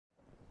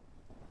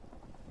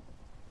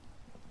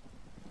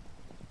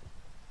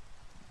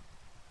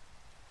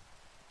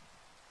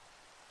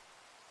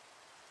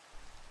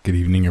Good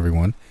evening,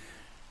 everyone.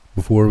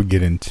 Before we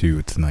get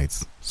into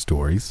tonight's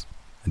stories,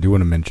 I do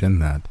want to mention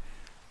that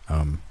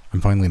I'm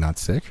finally not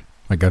sick.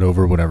 I got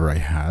over whatever I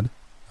had,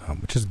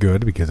 which is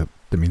good because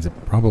that means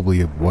it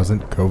probably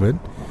wasn't COVID.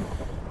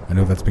 I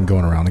know that's been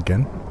going around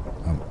again.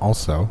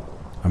 Also,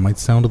 I might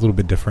sound a little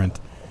bit different.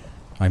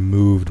 I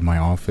moved my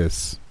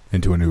office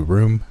into a new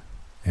room,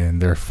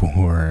 and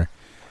therefore,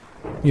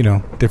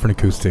 different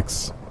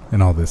acoustics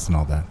and all this and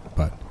all that.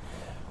 But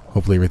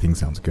hopefully everything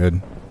sounds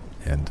good,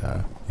 and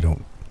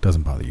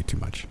doesn't bother you too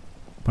much.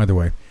 Either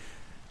way,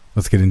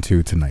 let's get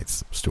into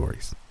tonight's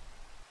stories.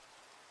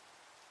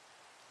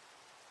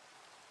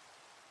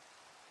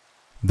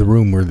 The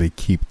room where they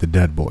keep the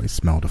dead boy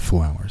smelled of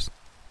flowers.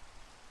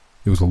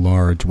 It was a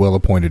large,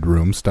 well-appointed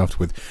room stuffed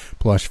with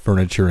plush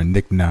furniture and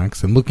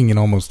knickknacks and looking in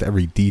almost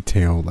every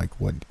detail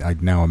like what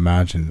I'd now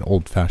imagine an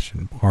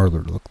old-fashioned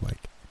parlor looked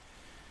like.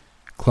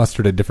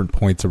 Clustered at different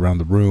points around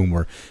the room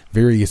were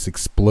various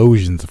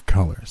explosions of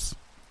colors.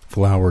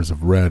 Flowers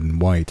of red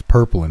and white,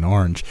 purple and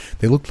orange.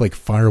 They looked like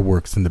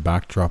fireworks in the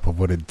backdrop of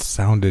what had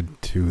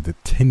sounded to the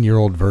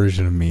 10-year-old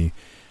version of me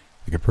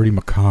like a pretty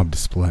macabre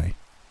display.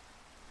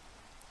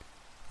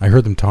 I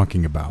heard them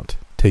talking about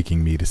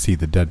taking me to see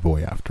the dead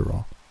boy after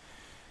all.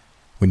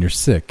 When you're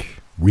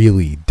sick,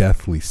 really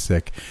deathly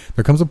sick,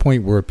 there comes a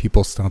point where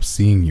people stop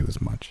seeing you as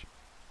much.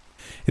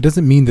 It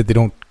doesn't mean that they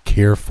don't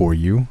care for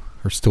you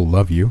or still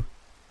love you,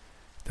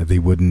 that they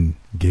wouldn't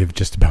give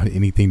just about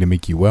anything to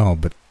make you well,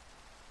 but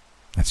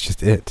that's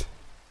just it.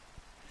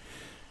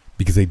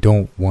 Because they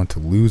don't want to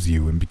lose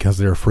you, and because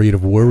they're afraid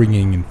of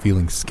worrying and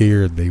feeling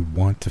scared, they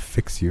want to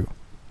fix you.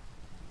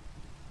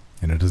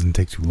 And it doesn't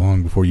take too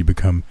long before you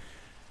become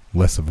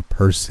less of a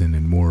person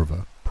and more of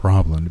a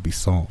problem to be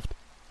solved.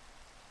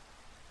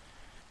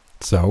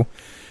 So,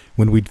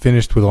 when we'd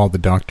finished with all the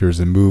doctors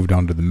and moved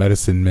on to the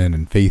medicine men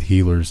and faith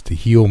healers to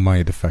heal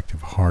my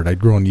defective heart, I'd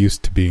grown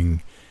used to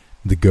being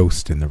the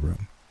ghost in the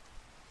room.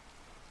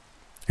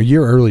 A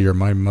year earlier,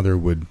 my mother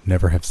would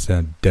never have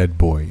said dead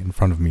boy in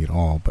front of me at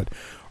all, but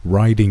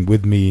riding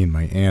with me and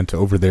my aunt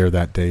over there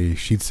that day,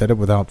 she'd said it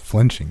without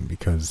flinching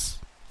because,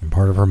 in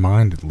part of her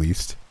mind at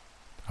least,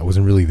 I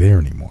wasn't really there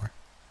anymore.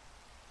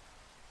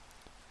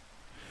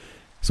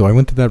 So I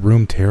went to that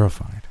room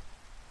terrified.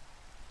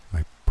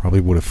 I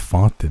probably would have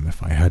fought them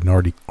if I hadn't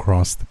already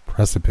crossed the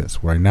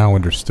precipice where I now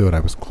understood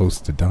I was close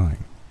to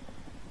dying.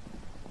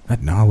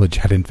 That knowledge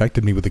had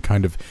infected me with a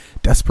kind of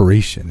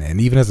desperation,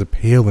 and even as a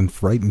pale and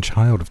frightened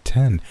child of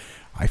 10,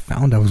 I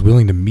found I was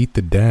willing to meet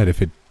the dead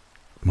if it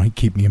might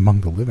keep me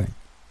among the living.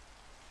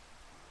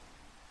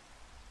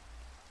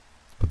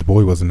 But the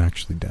boy wasn't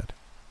actually dead.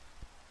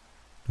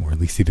 Or at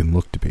least he didn't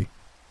look to be.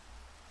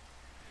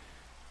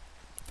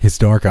 His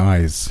dark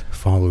eyes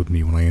followed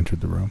me when I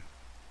entered the room.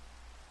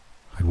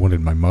 I'd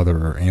wanted my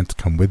mother or aunt to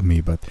come with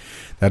me, but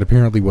that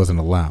apparently wasn't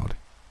allowed.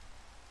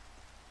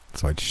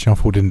 So I'd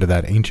shuffled into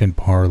that ancient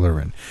parlor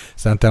and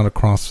sat down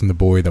across from the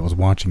boy that was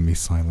watching me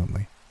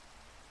silently.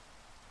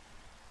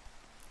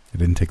 It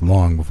didn't take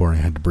long before I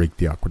had to break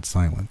the awkward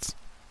silence.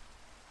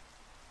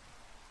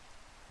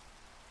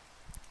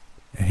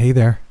 "Hey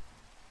there."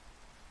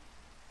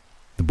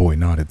 The boy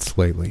nodded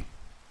slightly.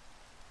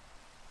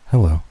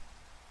 "Hello."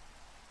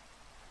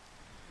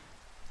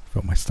 I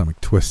felt my stomach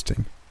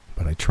twisting,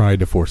 but I tried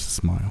to force a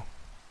smile.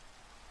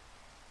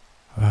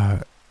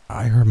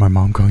 I heard my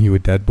mom call you a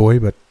dead boy,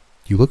 but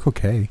you look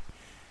okay.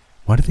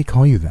 Why did they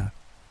call you that?"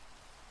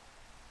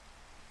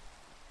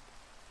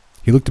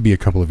 He looked to be a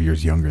couple of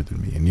years younger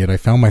than me, and yet I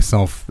found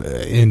myself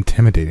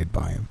intimidated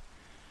by him,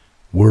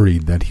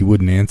 worried that he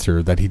wouldn't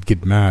answer, that he'd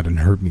get mad and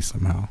hurt me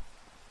somehow.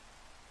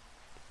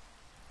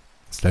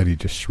 Instead, he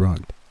just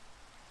shrugged.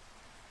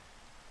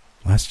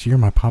 "Last year,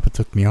 my papa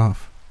took me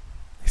off.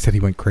 He said he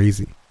went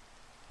crazy.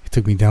 He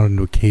took me down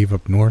into a cave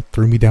up north,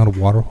 threw me down a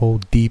water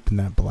hole deep in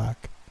that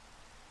black."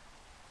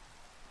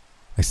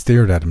 I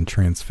stared at him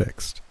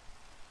transfixed.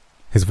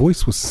 His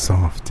voice was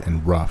soft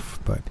and rough,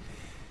 but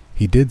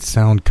he did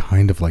sound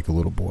kind of like a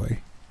little boy.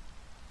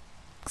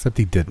 Except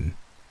he didn't.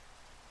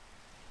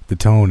 The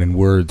tone and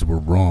words were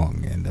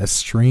wrong, and as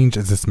strange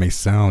as this may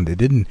sound, it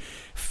didn't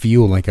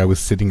feel like I was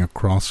sitting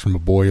across from a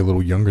boy a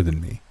little younger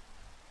than me.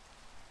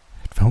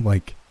 It felt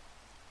like...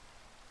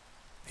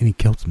 And he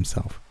killed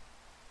himself.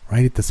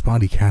 Right at the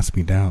spot he cast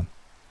me down.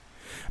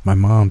 My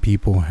mom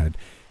people had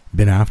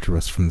been after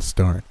us from the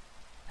start.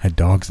 Had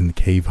dogs in the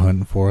cave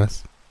hunting for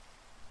us.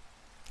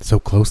 So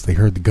close they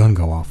heard the gun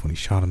go off when he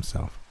shot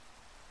himself.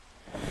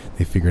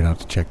 They figured out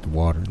to check the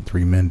water, and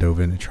 3 men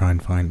dove in to try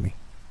and find me.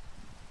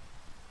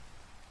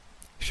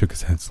 He shook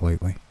his head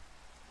slightly.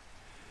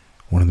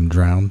 One of them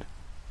drowned.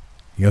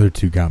 The other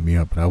 2 got me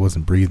up, but I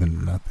wasn't breathing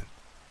or nothing.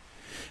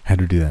 Had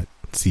to do that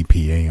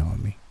CPA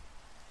on me.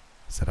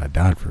 Said I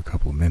died for a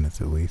couple of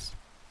minutes at least.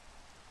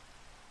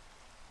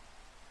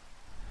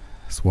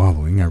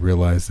 Swallowing, I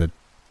realized that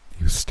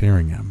he was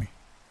staring at me,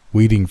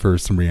 waiting for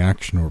some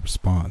reaction or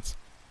response.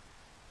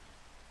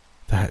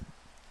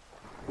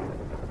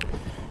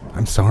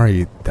 I'm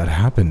sorry that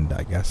happened,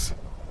 I guess.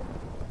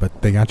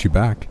 But they got you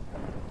back.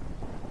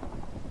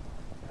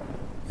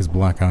 His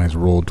black eyes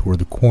rolled toward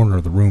the corner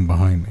of the room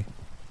behind me.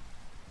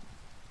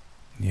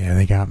 Yeah,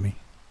 they got me.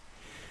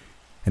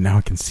 And now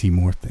I can see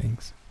more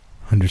things,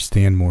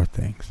 understand more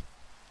things.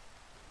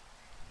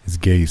 His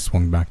gaze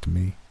swung back to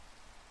me.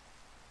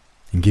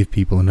 And give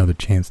people another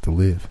chance to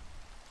live.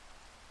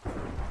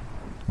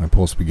 My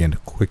pulse began to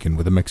quicken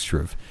with a mixture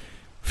of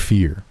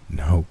fear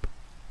and hope.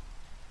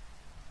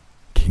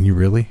 Can you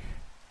really?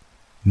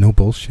 No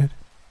bullshit?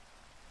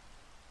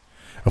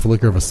 A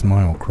flicker of a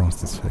smile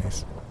crossed his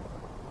face.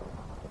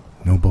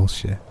 No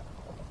bullshit.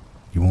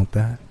 You want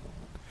that?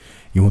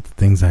 You want the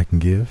things I can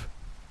give?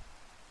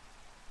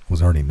 I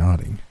was already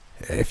nodding.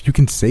 If you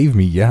can save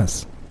me,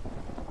 yes.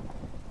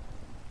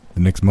 The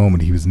next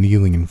moment he was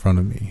kneeling in front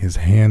of me, his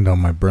hand on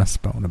my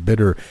breastbone, a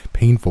bitter,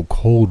 painful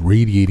cold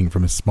radiating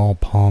from his small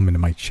palm into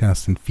my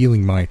chest and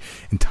feeling my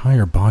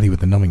entire body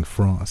with a numbing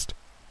frost.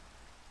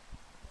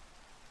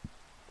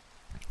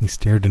 He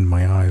stared into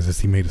my eyes as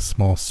he made a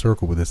small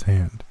circle with his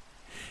hand,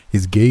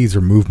 his gaze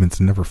or movements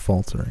never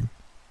faltering.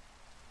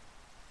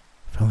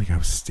 I felt like I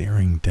was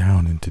staring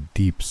down into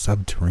deep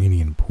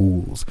subterranean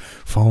pools,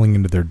 falling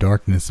into their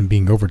darkness and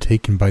being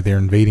overtaken by their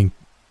invading...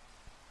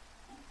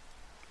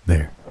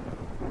 There.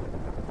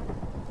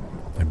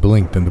 I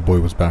blinked and the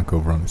boy was back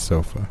over on the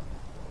sofa,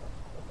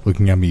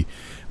 looking at me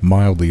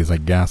mildly as I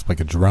gasped like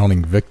a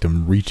drowning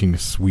victim reaching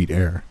sweet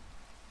air.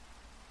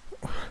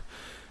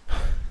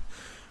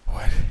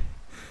 What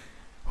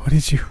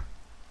did you...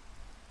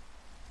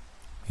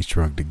 He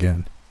shrugged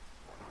again.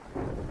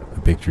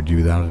 I pictured you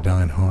without a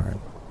dying heart.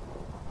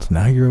 So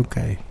now you're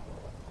okay.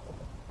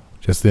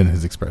 Just then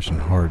his expression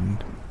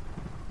hardened.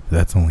 But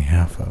that's only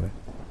half of it.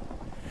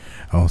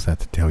 I also had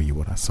to tell you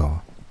what I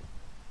saw.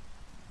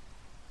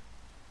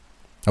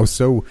 I was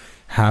so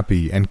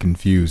happy and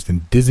confused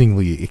and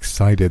dizzyingly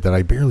excited that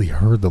I barely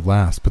heard the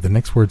last, but the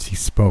next words he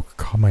spoke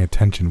caught my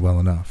attention well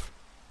enough.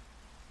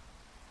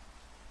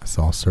 I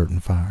saw a certain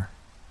fire.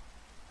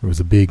 There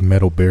was a big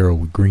metal barrel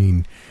with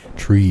green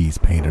trees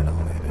painted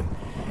on it, and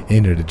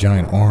in it a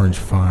giant orange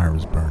fire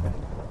was burning.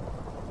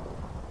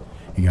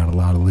 You got a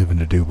lot of living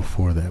to do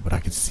before that, but I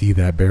could see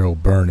that barrel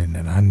burning,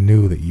 and I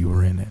knew that you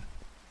were in it.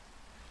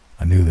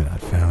 I knew that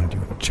I'd found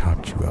you and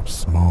chopped you up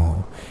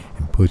small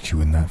and put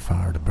you in that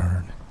fire to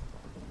burn.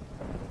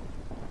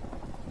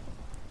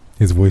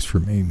 His voice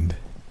remained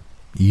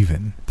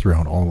even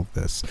throughout all of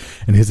this,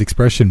 and his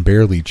expression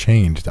barely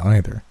changed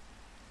either.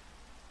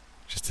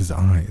 Just his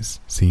eyes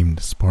seemed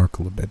to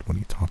sparkle a bit when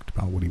he talked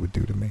about what he would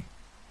do to me.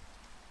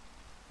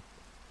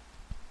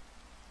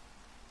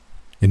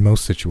 In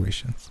most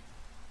situations,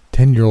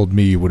 10-year-old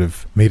me would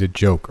have made a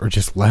joke or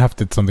just laughed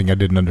at something I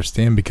didn't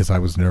understand because I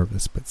was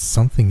nervous, but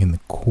something in the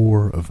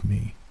core of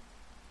me,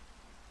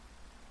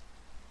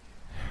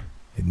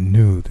 it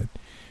knew that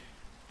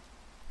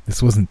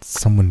this wasn't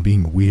someone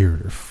being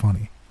weird or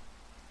funny.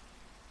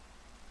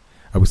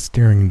 I was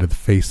staring into the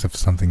face of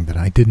something that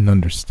I didn't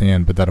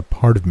understand, but that a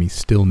part of me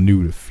still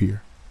knew to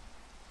fear.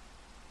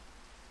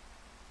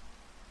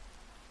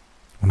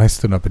 When I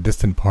stood up, a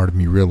distant part of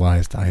me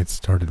realized I had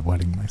started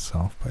wetting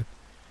myself, but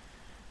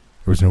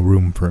there was no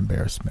room for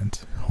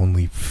embarrassment,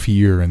 only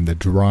fear and the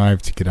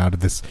drive to get out of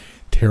this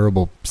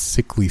terrible,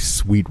 sickly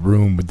sweet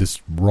room with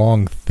this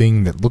wrong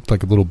thing that looked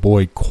like a little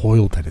boy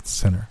coiled at its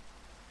center.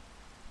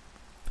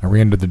 I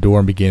ran to the door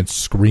and began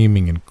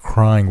screaming and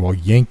crying while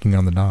yanking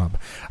on the knob.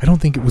 I don't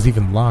think it was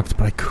even locked,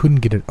 but I couldn't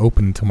get it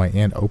open until my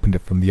aunt opened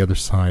it from the other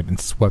side and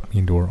swept me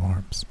into her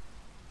arms.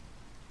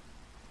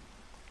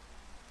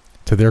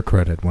 To their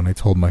credit, when I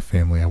told my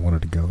family I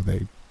wanted to go,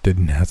 they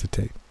didn't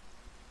hesitate.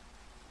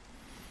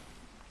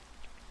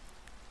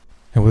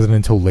 It wasn't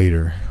until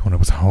later, when I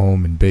was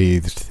home and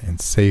bathed and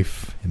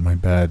safe in my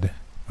bed,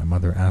 my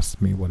mother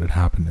asked me what had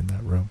happened in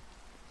that room.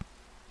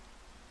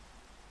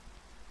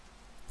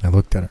 I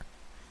looked at her,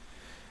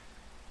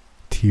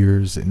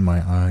 tears in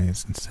my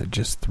eyes, and said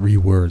just 3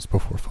 words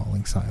before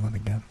falling silent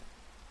again.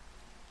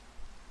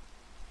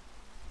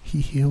 He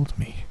healed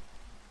me.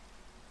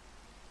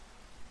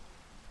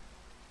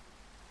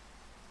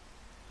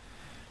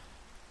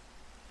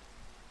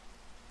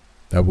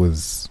 That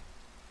was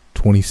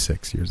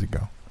 26 years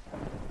ago.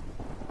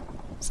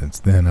 Since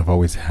then, I've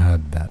always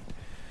had that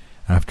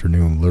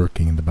afternoon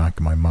lurking in the back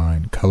of my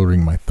mind,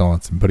 coloring my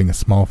thoughts and putting a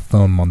small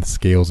thumb on the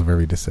scales of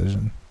every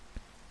decision.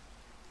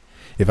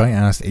 If I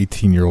asked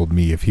 18-year-old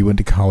me if he went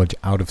to college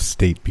out of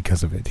state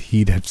because of it,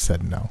 he'd have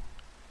said no.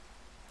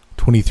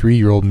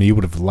 23-year-old me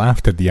would have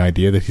laughed at the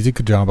idea that he took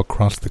a job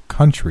across the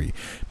country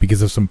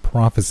because of some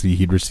prophecy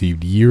he'd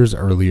received years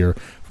earlier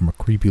from a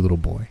creepy little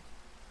boy.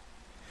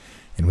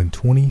 And when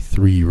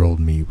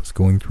 23-year-old me was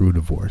going through a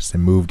divorce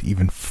and moved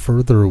even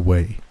further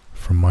away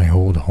from my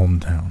old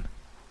hometown,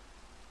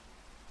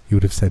 he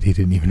would have said he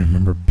didn't even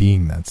remember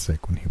being that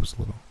sick when he was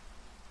little.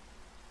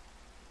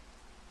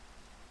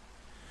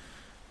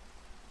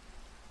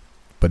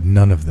 But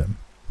none of them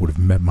would have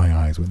met my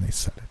eyes when they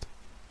said it.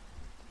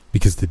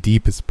 Because the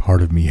deepest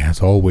part of me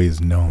has always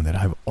known that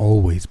I've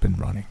always been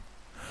running.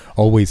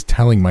 Always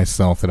telling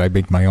myself that I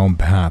make my own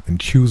path and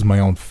choose my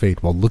own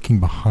fate while looking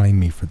behind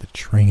me for the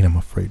train I'm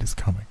afraid is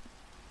coming.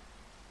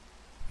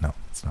 No,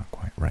 That's not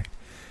quite right.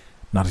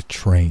 Not a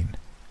train.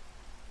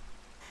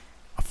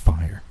 A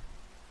fire.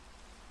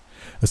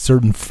 A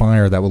certain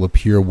fire that will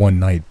appear one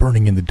night,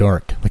 burning in the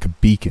dark, like a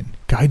beacon,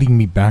 guiding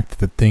me back to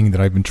the thing that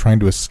I've been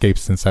trying to escape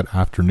since that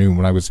afternoon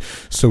when I was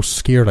so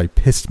scared I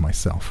pissed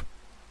myself.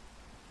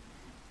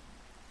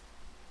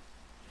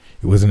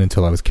 It wasn't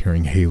until I was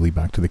carrying Haley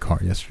back to the car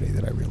yesterday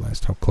that I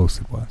realized how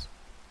close it was.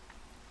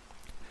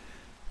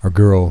 Our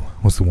girl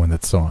was the one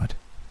that saw it.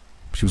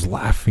 She was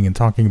laughing and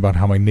talking about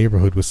how my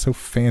neighborhood was so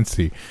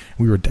fancy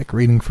and we were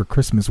decorating for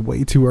Christmas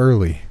way too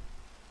early.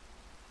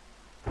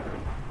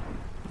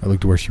 I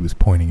looked where she was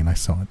pointing and I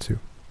saw it too.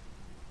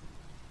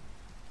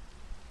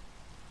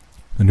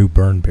 A new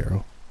burn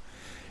barrel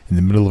in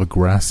the middle of a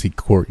grassy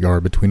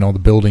courtyard between all the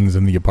buildings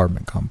in the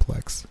apartment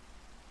complex.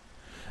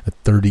 A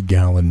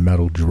 30-gallon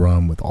metal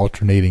drum with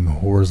alternating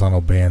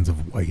horizontal bands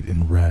of white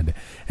and red,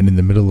 and in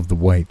the middle of the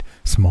white,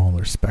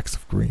 smaller specks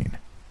of green.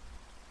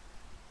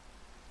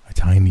 A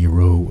tiny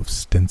row of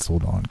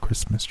stenciled-on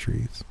Christmas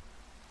trees.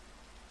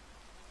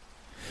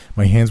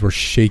 My hands were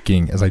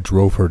shaking as I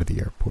drove her to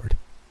the airport.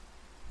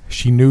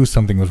 She knew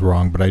something was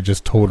wrong, but I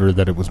just told her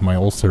that it was my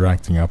ulcer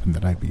acting up and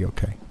that I'd be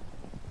okay.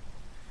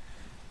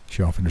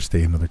 She offered to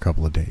stay another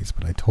couple of days,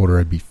 but I told her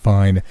I'd be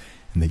fine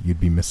and that you'd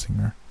be missing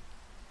her.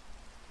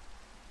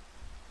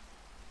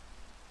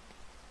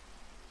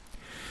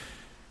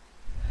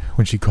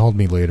 When she called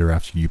me later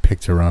after you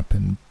picked her up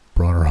and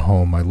brought her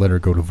home, I let her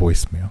go to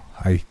voicemail.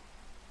 I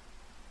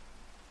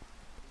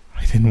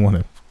didn't want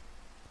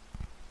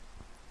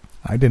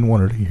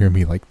her to hear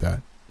me like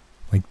that.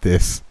 Like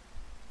this.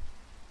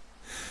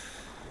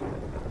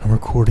 I'm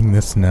recording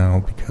this now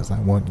because I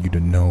want you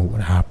to know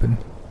what happened.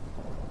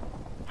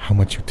 How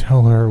much you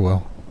tell her,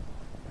 well,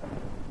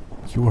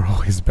 you were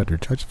always a better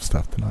judge of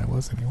stuff than I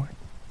was anyway.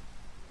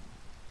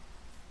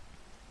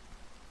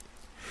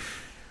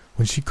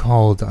 When she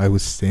called, I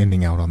was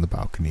standing out on the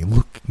balcony,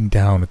 looking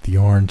down at the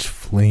orange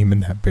flame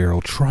in that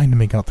barrel, trying to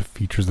make out the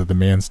features of the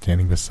man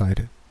standing beside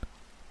it.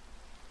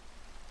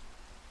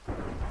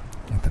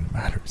 Not that it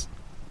matters.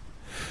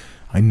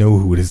 I know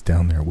who it is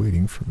down there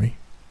waiting for me.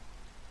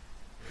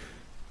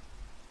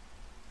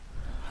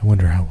 I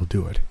wonder how we'll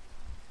do it.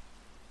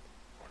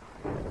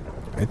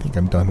 I think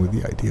I'm done with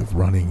the idea of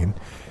running, and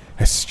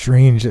as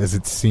strange as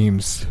it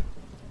seems,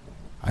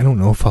 I don't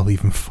know if I'll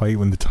even fight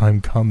when the time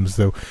comes,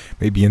 though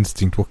maybe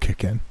instinct will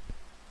kick in.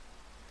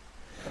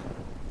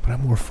 But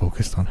I'm more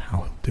focused on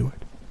how he'll do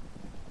it.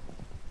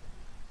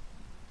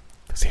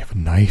 Does he have a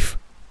knife?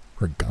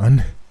 Or a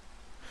gun?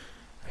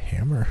 A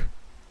hammer?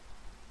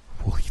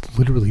 Will he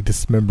literally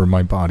dismember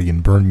my body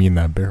and burn me in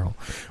that barrel?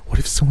 What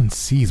if someone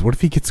sees? What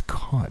if he gets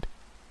caught?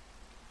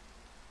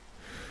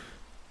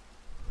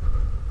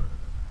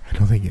 I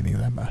don't think any of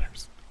that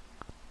matters.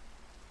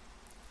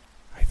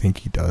 I think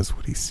he does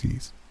what he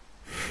sees.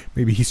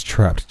 Maybe he's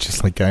trapped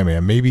just like I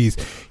am. Maybe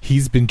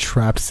he's been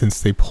trapped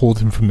since they pulled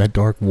him from that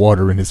dark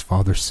water in his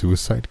father's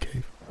suicide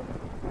cave.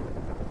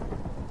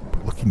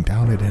 But looking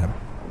down at him,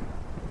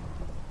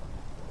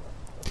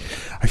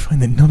 I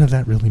find that none of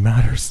that really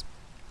matters.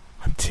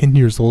 I'm 10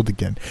 years old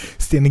again,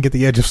 standing at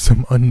the edge of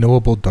some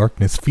unknowable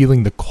darkness,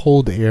 feeling the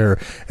cold air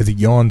as it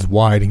yawns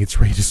wide and gets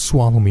ready to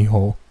swallow me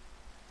whole.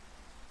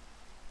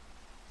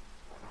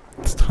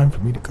 It's time for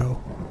me to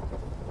go.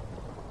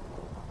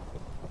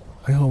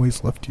 I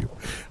always loved you.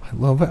 I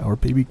love our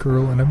baby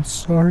girl, and I'm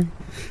sorry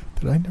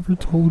that I never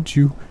told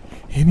you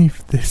any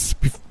of this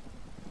before.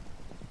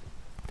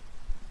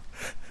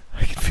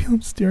 I can feel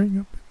him staring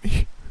up at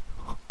me.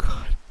 Oh,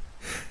 God.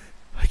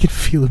 I can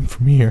feel him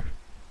from here.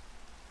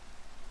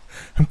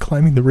 I'm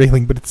climbing the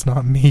railing, but it's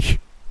not me.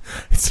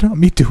 It's not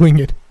me doing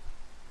it.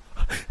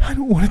 I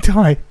don't want to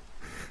die.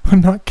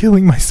 I'm not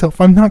killing myself.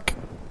 I'm not...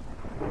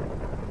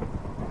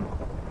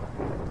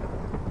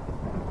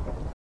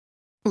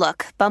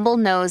 Look, Bumble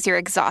knows you're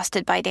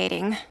exhausted by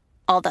dating.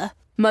 All the,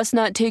 must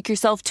not take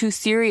yourself too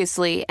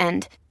seriously,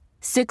 and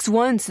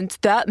 6'1" since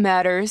that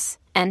matters,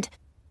 and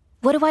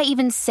what do I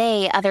even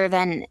say other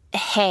than,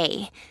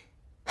 hey?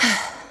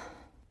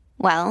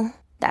 Well,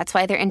 that's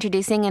why they're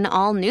introducing an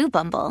all-new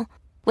Bumble,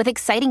 with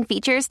exciting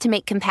features to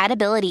make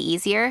compatibility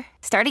easier,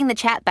 starting the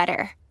chat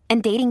better,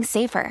 and dating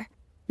safer.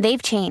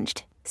 They've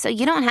changed, so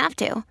you don't have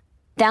to.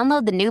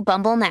 Download the new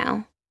Bumble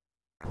now.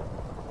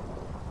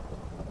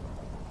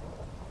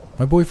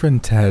 My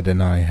boyfriend Ted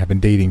and I have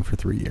been dating for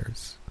 3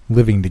 years,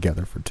 living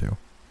together for 2.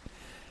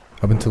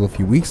 Up until a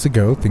few weeks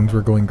ago, things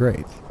were going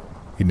great.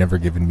 He'd never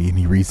given me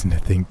any reason to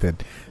think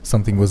that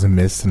something was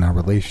amiss in our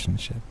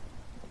relationship.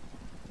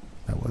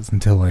 That was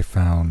until I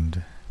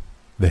found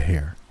the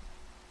hair.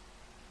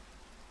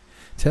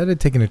 Ted had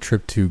taken a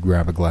trip to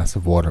grab a glass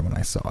of water when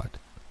I saw it.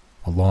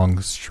 A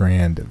long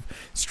strand of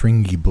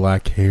stringy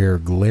black hair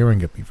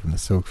glaring at me from the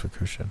sofa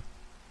cushion.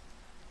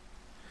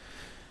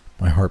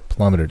 My heart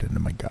plummeted into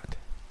my gut.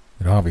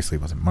 It obviously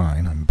wasn't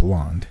mine. I'm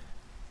blonde.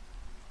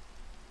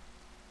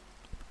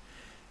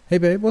 Hey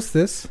babe, what's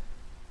this?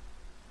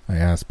 I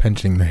asked,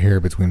 pinching the hair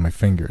between my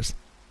fingers.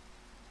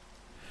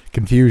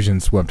 Confusion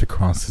swept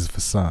across his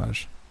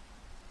visage.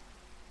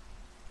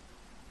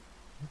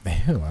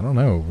 Ew, I don't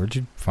know. Where'd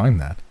you find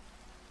that?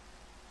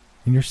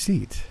 In your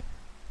seat.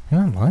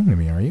 You're not lying to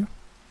me, are you?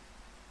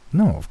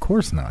 No, of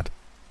course not.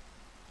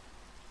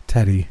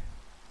 Teddy,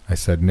 I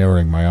said,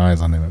 narrowing my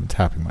eyes on him and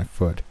tapping my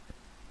foot.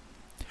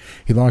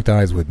 He locked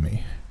eyes with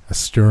me, a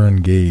stern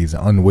gaze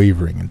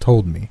unwavering, and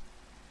told me,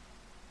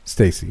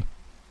 Stacy,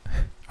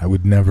 I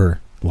would never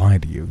lie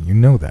to you. You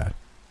know that.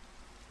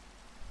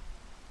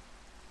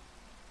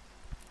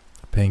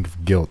 A pang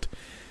of guilt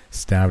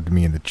stabbed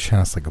me in the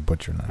chest like a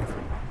butcher knife.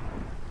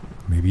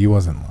 Maybe he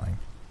wasn't lying.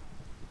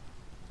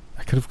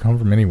 I could have come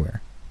from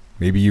anywhere.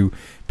 Maybe you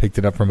picked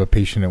it up from a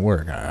patient at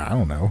work. I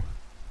don't know.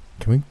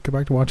 Can we go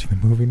back to watching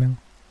the movie now?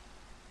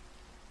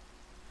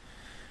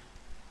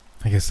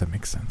 I guess that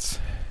makes sense.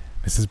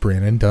 Mrs.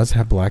 Brandon does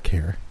have black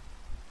hair.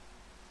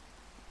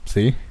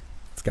 See?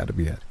 It's got to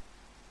be it.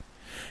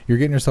 You're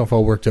getting yourself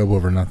all worked up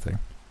over nothing.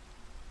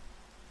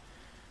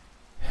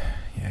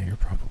 Yeah, you're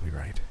probably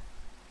right.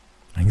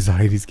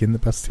 Anxiety's getting the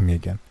best of me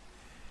again.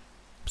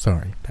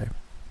 Sorry, babe.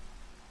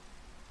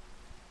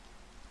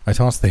 I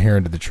tossed the hair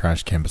into the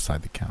trash can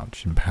beside the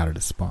couch and patted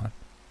his spot.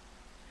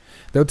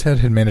 Though Ted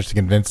had managed to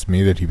convince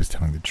me that he was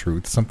telling the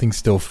truth, something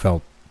still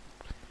felt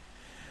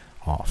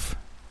off,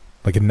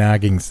 like a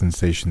nagging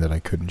sensation that I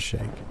couldn't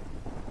shake.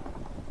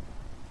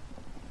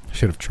 I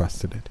should have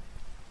trusted it.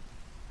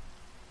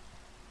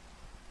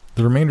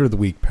 The remainder of the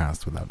week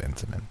passed without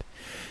incident.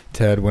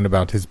 Ted went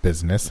about his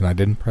business, and I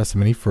didn't press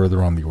him any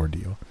further on the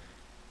ordeal.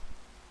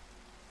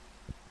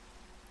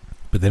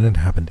 But then it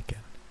happened again.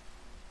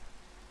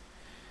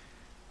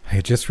 I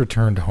had just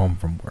returned home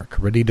from work,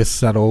 ready to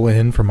settle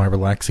in for my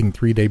relaxing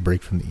 3-day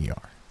break from the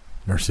ER.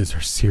 Nurses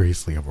are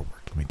seriously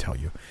overworked, let me tell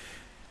you.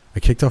 I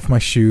kicked off my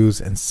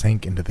shoes and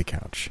sank into the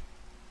couch.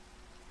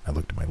 I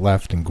looked to my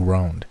left and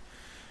groaned.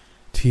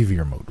 TV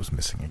remote was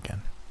missing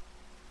again.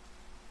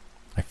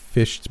 I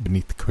fished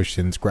beneath the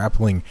cushions,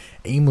 grappling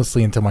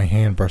aimlessly until my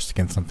hand brushed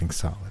against something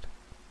solid.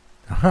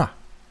 Aha!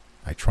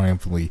 I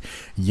triumphantly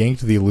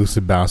yanked the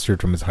elusive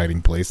bastard from his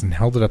hiding place and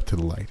held it up to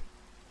the light.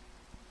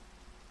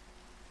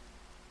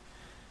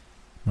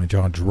 My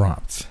jaw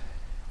dropped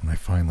when I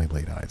finally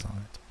laid eyes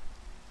on it.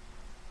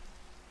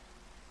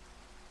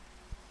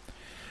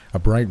 A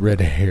bright red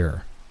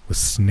hair was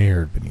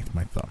snared beneath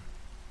my thumb.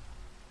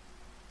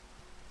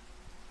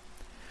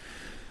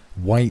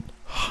 White,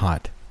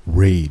 hot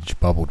rage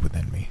bubbled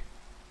within me.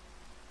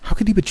 How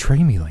could he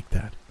betray me like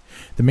that?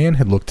 The man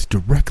had looked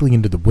directly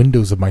into the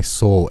windows of my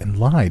soul and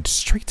lied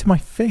straight to my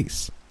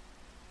face.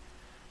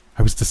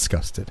 I was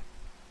disgusted.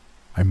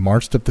 I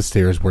marched up the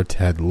stairs where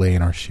Ted lay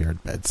in our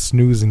shared bed,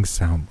 snoozing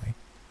soundly.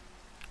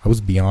 I was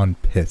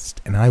beyond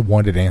pissed, and I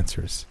wanted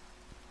answers.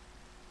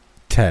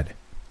 Ted,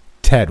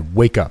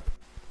 wake up,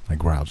 I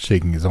growled,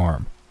 shaking his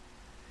arm.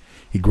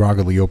 He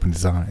groggily opened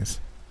his eyes.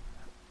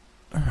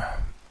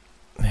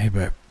 Hey,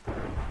 babe.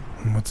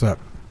 What's up?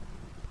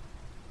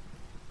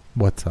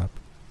 What's up?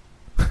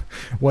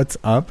 What's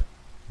up?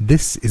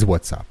 This is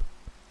what's up,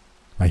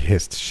 I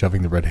hissed,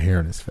 shoving the red hair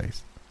in his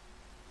face.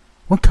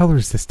 What color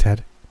is this,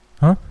 Ted?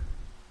 Huh?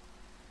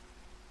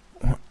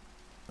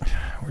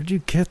 Where'd you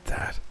get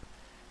that?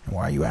 And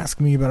why are you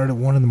asking me about it at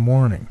 1 in the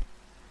morning?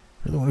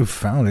 You're the one who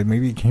found it.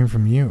 Maybe it came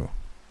from you.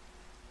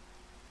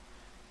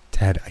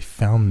 Ted, I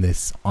found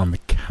this on the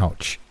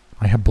couch.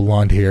 I have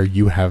blonde hair.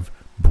 You have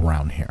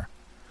brown hair.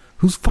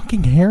 Whose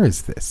fucking hair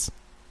is this?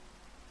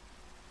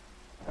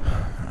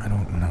 I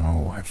don't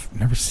know. I've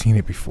never seen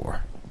it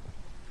before.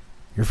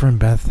 Your friend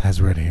Beth has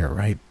red hair,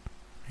 right?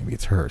 Maybe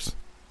it's hers.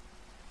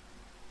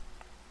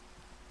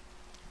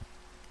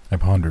 I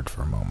pondered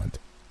for a moment.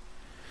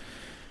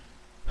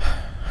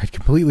 I'd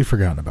completely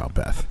forgotten about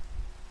Beth.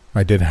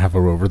 I did have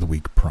her over the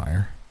week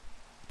prior.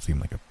 It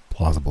seemed like a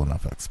plausible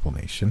enough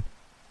explanation.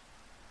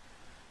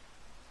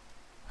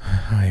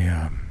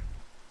 I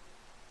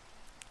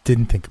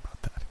didn't think about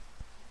that.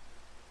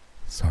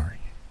 Sorry.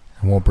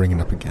 I won't bring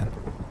it up again.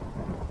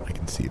 I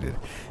conceded,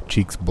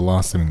 cheeks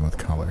blossoming with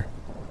color.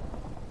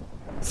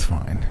 It's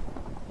fine.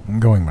 I'm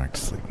going back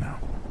to sleep now.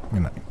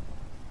 Good night.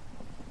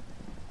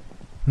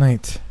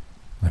 Night,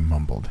 I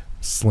mumbled,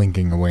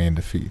 slinking away in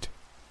defeat.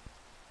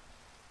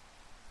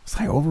 Was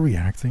I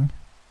overreacting?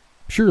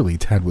 Surely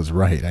Ted was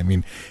right. I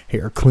mean,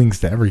 hair clings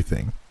to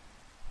everything.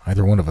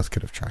 Either one of us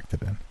could have tracked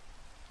it in.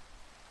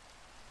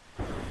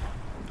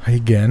 I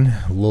again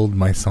lulled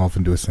myself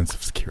into a sense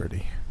of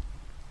security.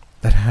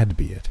 That had to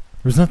be it.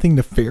 There was nothing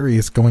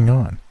nefarious going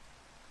on.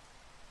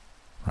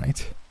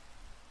 Right?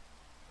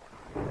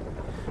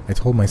 I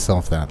told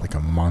myself that like a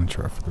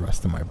mantra for the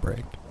rest of my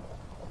break.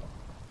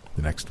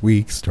 The next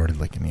week started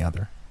like any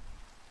other.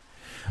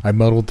 I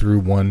muddled through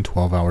one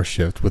 12-hour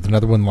shift with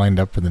another one lined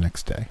up for the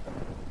next day.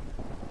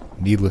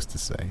 Needless to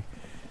say,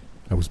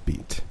 I was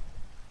beat.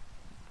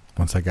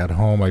 Once I got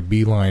home, I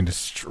beelined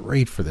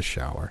straight for the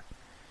shower.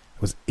 I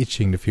was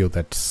itching to feel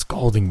that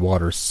scalding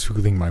water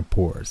soothing my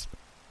pores.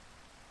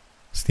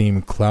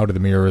 Steam clouded the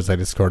mirror as I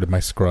discarded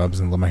my scrubs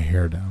and let my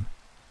hair down.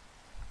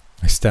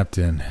 I stepped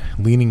in,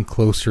 leaning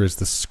closer as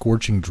the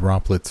scorching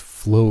droplets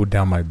flowed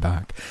down my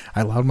back.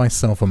 I allowed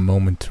myself a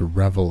moment to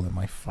revel in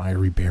my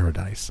fiery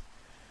paradise.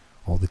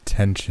 all the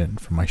tension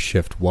from my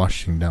shift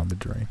washing down the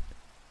drain.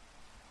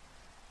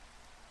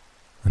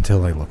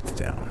 Until I looked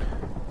down.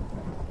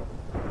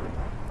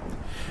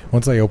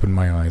 Once I opened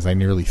my eyes, I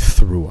nearly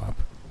threw up,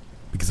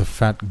 because a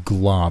fat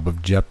glob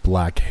of jet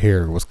black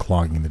hair was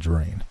clogging the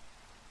drain.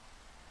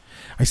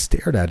 I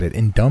stared at it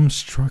in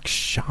dumbstruck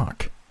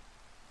shock.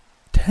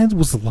 Ted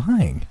was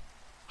lying.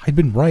 I'd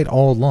been right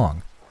all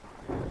along.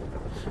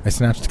 I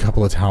snatched a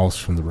couple of towels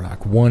from the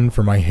rack, one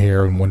for my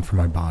hair and one for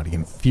my body,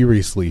 and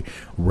furiously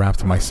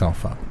wrapped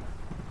myself up.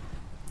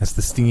 As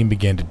the steam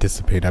began to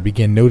dissipate, I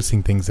began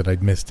noticing things that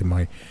I'd missed in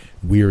my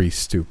weary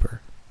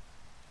stupor.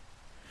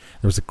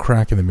 There was a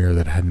crack in the mirror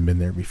that hadn't been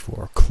there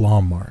before.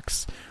 Claw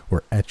marks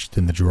were etched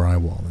in the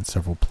drywall in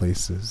several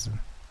places. And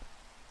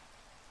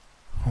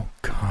oh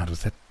God,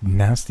 was that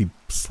nasty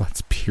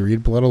slut's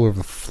period blood all over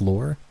the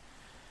floor?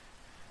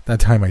 That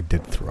time I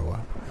did throw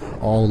up,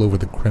 all over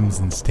the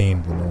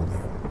crimson-stained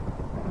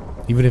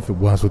linoleum. Even if it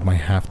was with my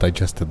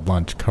half-digested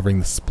lunch, covering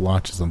the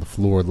splotches on the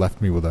floor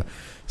left me with a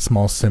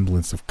small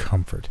semblance of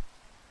comfort.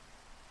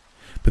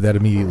 But that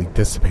immediately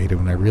dissipated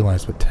when I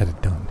realized what Ted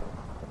had done.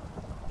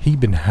 He'd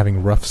been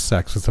having rough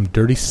sex with some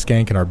dirty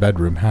skank in our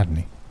bedroom, hadn't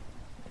he?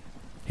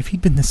 If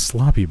he'd been this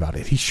sloppy about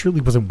it, he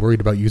surely wasn't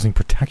worried about using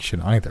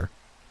protection either.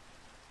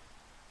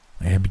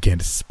 My head began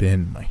to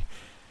spin. My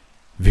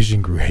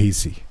vision grew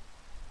hazy.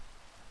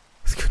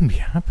 This couldn't be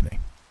happening.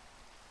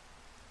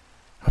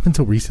 Up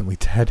until recently,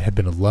 Ted had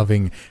been a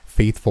loving,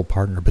 faithful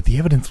partner, but the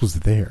evidence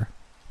was there,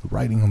 the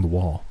writing on the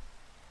wall.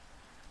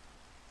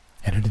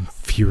 And it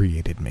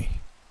infuriated me.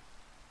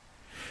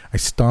 I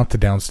stomped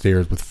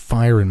downstairs with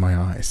fire in my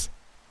eyes.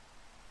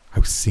 I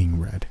was seeing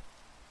red.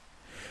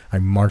 I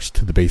marched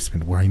to the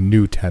basement where I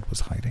knew Ted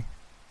was hiding.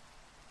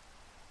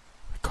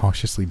 I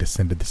cautiously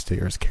descended the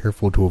stairs,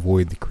 careful to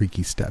avoid the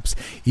creaky steps,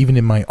 even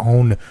in my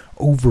own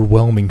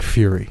overwhelming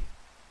fury.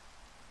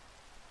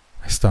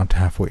 I stopped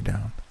halfway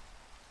down.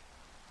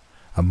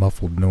 A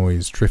muffled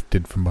noise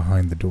drifted from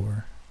behind the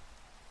door.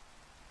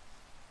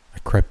 I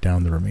crept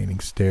down the remaining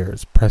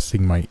stairs,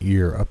 pressing my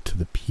ear up to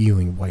the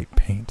peeling white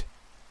paint.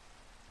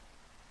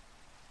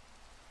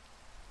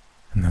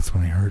 And that's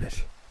when I heard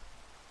it.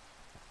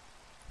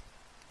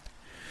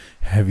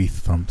 Heavy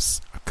thumps,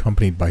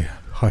 accompanied by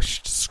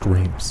hushed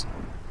screams.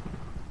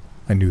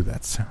 I knew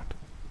that sound.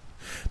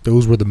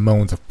 Those were the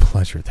moans of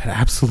pleasure, that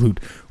absolute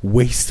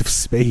waste of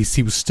space.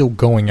 He was still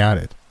going at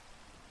it.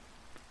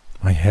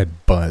 My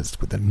head buzzed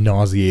with a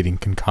nauseating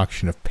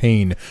concoction of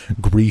pain,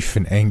 grief,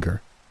 and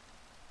anger.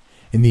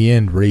 In the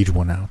end, rage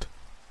won out.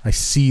 I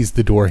seized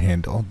the door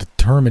handle,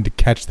 determined to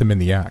catch them in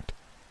the act.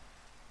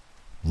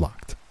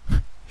 Locked.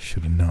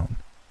 Should have known.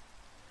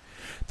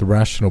 The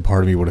rational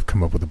part of me would have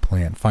come up with a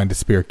plan. Find a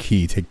spare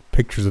key, take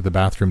pictures of the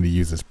bathroom to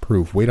use as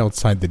proof, wait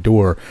outside the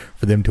door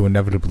for them to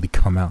inevitably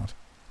come out.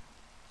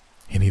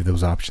 Any of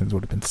those options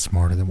would have been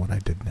smarter than what I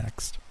did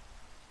next.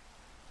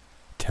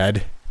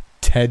 Ted,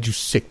 you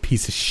sick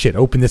piece of shit,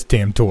 open this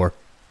damn door,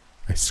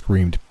 I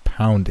screamed,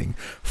 pounding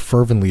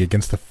fervently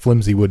against the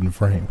flimsy wooden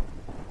frame.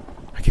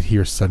 I could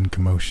hear a sudden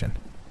commotion.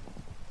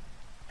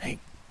 Hey,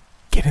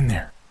 get in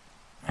there.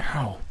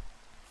 Ow.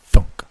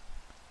 Thunk.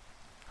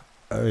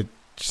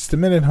 Just a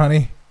minute,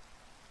 honey.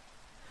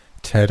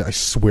 Ted, I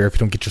swear if you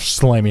don't get your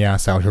slimy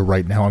ass out here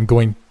right now, I'm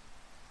going...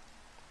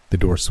 The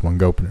door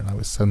swung open and I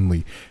was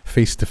suddenly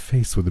face to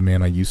face with the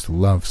man I used to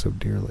love so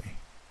dearly.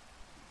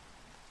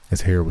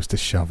 His hair was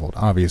disheveled,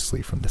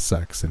 obviously from the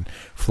sex, and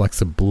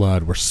flecks of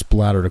blood were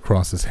splattered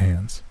across his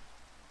hands.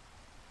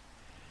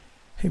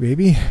 Hey,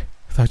 baby, I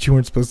thought you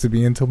weren't supposed to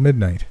be in until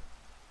midnight.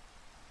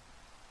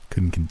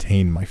 Couldn't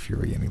contain my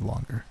fury any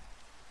longer.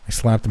 I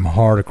slapped him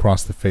hard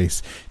across the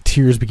face.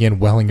 Tears began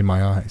welling in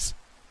my eyes.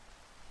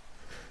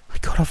 I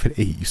got off at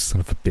 8, you son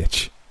of a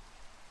bitch.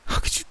 How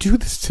could you do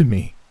this to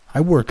me?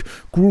 I work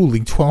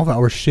grueling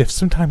 12-hour shifts,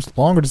 sometimes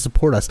longer to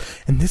support us,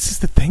 and this is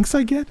the thanks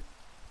I get?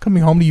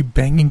 Coming home to you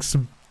banging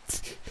some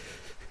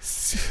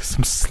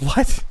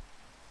slut?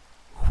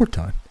 We're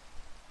done.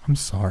 I'm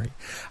sorry.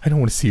 I don't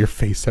want to see your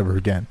face ever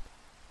again.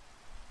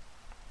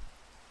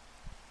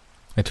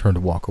 I turned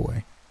to walk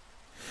away,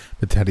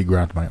 but Teddy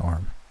grabbed my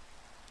arm.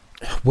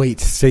 Wait,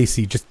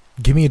 Stacy, just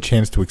give me a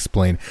chance to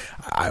explain.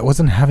 I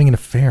wasn't having an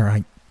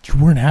affair. You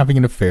weren't having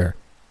an affair.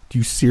 Do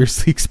you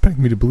seriously expect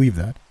me to believe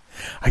that?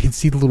 I can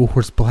see the little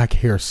horse black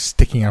hair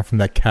sticking out from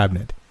that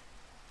cabinet.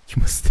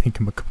 You must think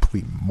I'm a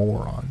complete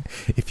moron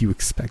if you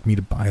expect me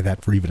to buy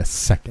that for even a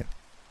second.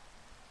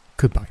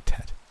 Goodbye,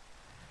 Ted.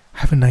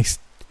 Have a nice...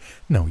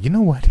 No, you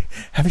know what?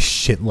 Have a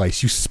shit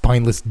lice, you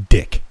spineless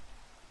dick.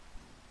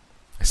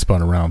 I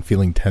spun around,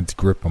 feeling Ted's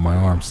grip on my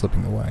arm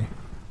slipping away.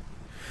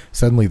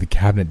 Suddenly, the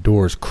cabinet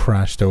doors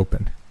crashed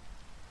open.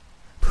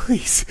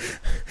 Please,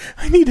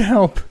 I need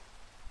help,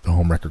 the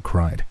homewrecker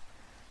cried.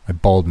 I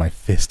balled my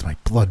fist, my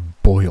blood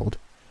boiled.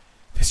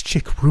 This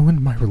chick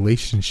ruined my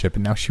relationship,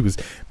 and now she was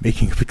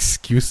making up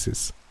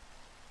excuses.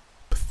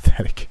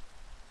 Pathetic.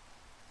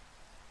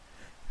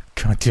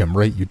 Goddamn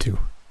right you do.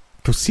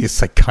 Go see a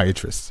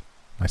psychiatrist,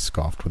 I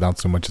scoffed without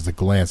so much as a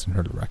glance in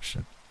her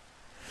direction.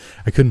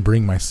 I couldn't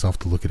bring myself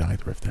to look at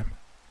either of them.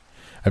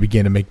 I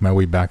began to make my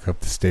way back up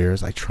the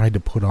stairs. I tried to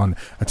put on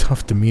a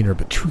tough demeanor,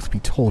 but truth be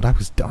told, I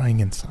was dying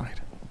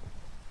inside.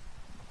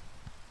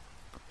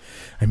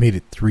 I made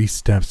it 3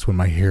 steps when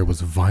my hair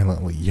was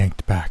violently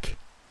yanked back.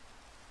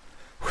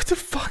 What the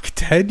fuck,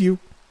 Ted, you...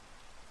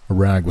 A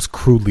rag was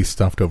crudely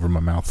stuffed over my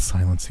mouth,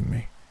 silencing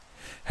me.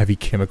 Heavy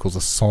chemicals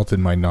assaulted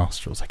my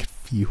nostrils. I could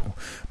feel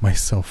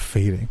myself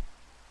fading.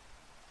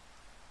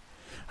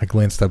 I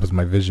glanced up as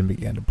my vision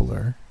began to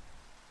blur.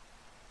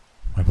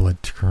 My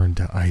blood turned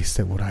to ice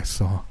at what I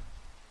saw.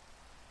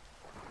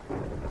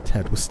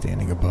 Ted was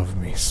standing above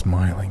me,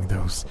 smiling.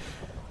 Those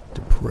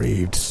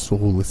depraved,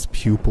 soulless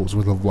pupils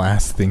were the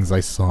last things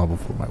I saw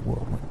before my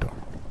world went dark.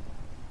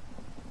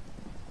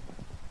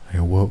 I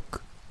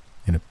awoke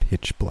in a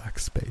pitch-black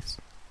space.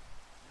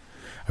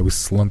 I was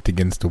slumped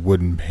against a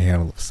wooden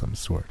panel of some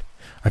sort.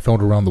 I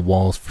felt around the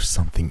walls for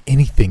something,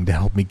 anything to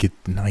help me get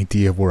an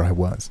idea of where I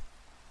was.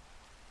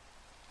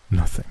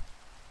 Nothing.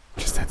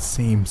 Just that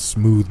same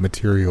smooth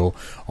material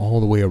all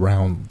the way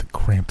around the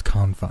cramped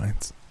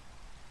confines.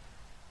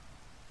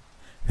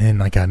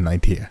 Then I got an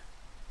idea.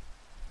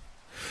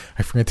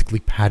 I frantically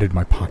patted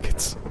my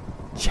pockets.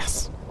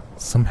 Yes!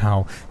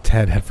 Somehow,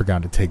 Ted had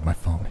forgotten to take my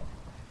phone.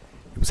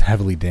 It was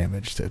heavily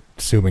damaged,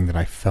 assuming that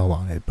I fell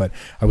on it, but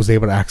I was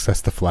able to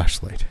access the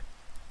flashlight.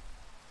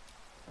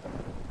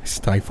 I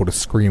stifled a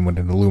scream when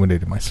it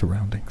illuminated my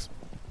surroundings.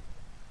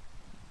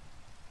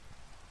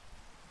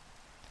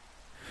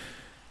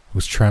 I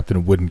was trapped in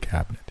a wooden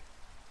cabinet.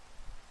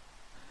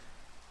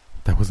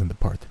 That wasn't the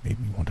part that made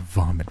me want to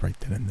vomit right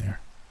then and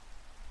there.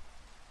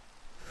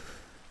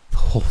 The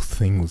whole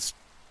thing was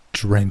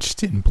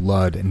drenched in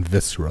blood and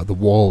viscera. The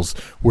walls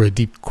were a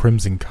deep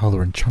crimson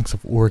color, and chunks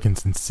of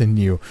organs and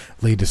sinew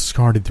lay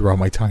discarded throughout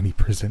my tiny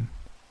prison.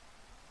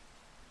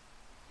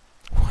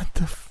 What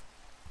the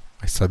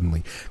I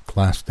suddenly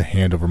clasped a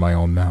hand over my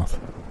own mouth.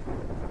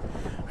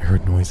 I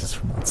heard noises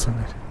from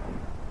outside.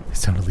 They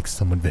sounded like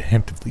someone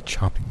vehemently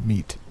chopping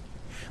meat,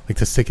 like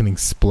the sickening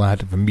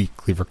splat of a meat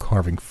cleaver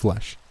carving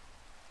flesh.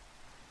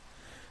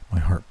 My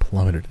heart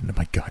plummeted into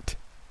my gut.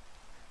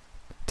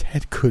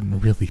 Ted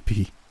couldn't really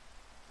be.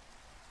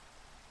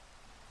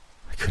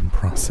 I couldn't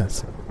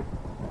process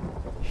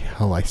it.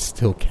 Hell, I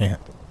still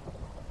can't.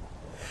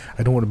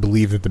 I don't want to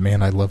believe that the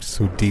man I loved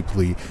so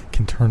deeply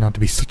can turn out to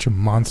be such a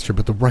monster,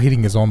 but the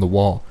writing is on the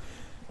wall.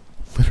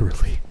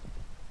 Literally.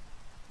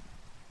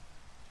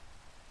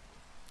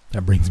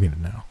 That brings me to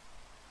now.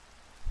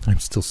 I'm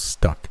still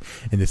stuck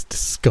in this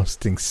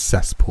disgusting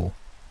cesspool.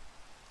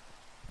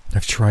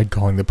 I've tried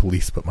calling the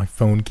police, but my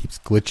phone keeps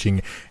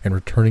glitching and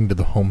returning to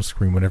the home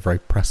screen whenever I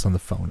press on the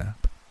phone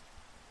app.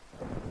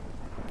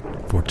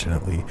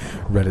 Fortunately,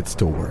 Reddit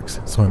still works,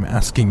 so I'm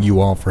asking you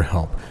all for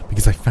help,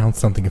 because I found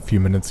something a few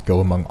minutes ago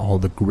among all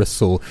the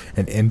gristle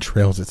and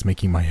entrails that's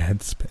making my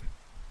head spin.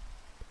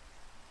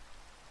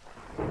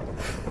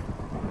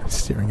 I'm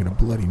staring at a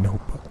bloody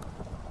notebook.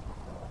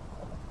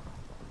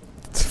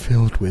 It's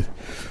filled with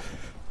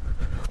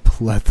a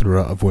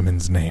plethora of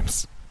women's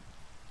names.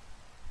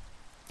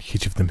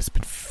 Each of them has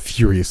been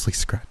furiously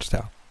scratched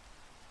out.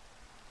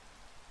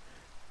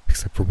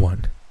 Except for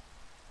one.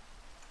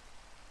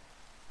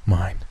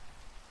 Mine.